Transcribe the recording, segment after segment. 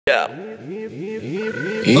Yeah.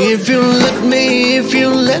 If you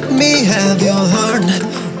let me have your heart,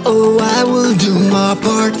 oh, I will do my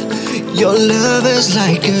part. Your love is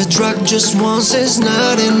like a drug, just once is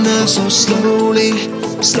not enough. So slowly,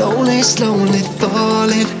 slowly, slowly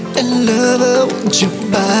falling in love with your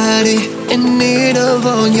body, in need of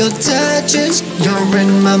all your touches. You're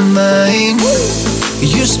in my mind.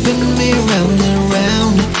 You spin me round and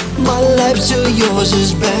round, my life to yours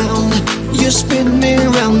is bound. You spin me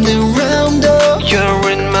round and round, oh, you're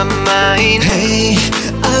in my mind. Hey,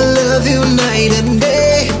 I love you night and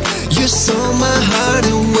day. You saw my heart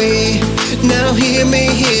away. Now hear me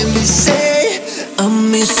say, I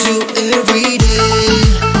miss you every day.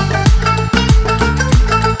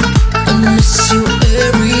 I miss you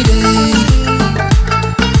every day.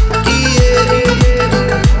 Yeah.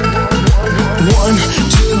 1,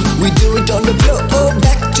 2, we do it on the floor. Oh,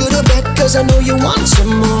 back to the back, cause I know you want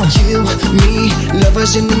some more. You, me,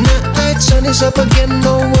 lovers in the night. Sun is up again,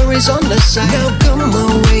 no worries on the side. Now come my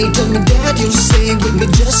way, tell me that you'll stay with me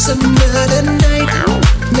just another night.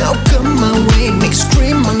 Now come my way, make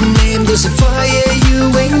scream my name. There's a fire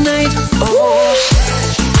you ignite. Oh,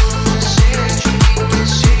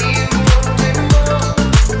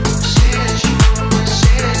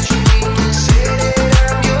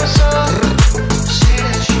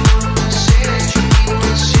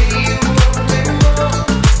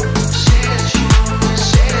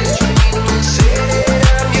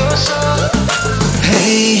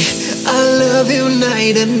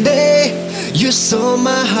 night and day. You saw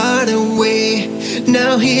my heart away.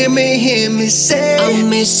 Now hear me say, I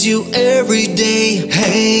miss you every day.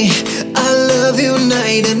 Hey, I love you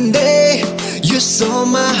night and day. You saw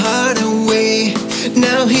my heart away.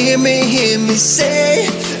 Now hear me say,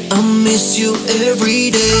 I miss you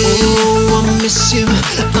every day. Oh, I miss you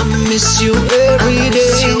every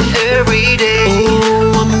day. Every day.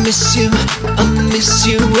 Oh, I miss you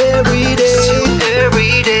every day.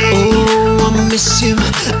 Every day. Oh, I miss you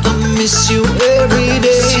every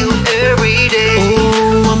day. Every day.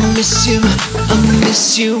 Oh, I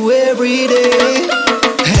miss you every day.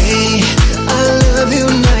 Hey, I love you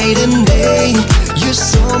night and day. You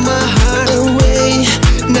saw my heart away.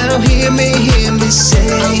 Now hear me say,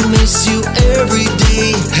 I miss you every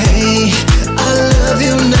day. Hey, I love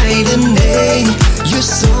you night and day. You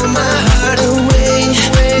saw my heart away.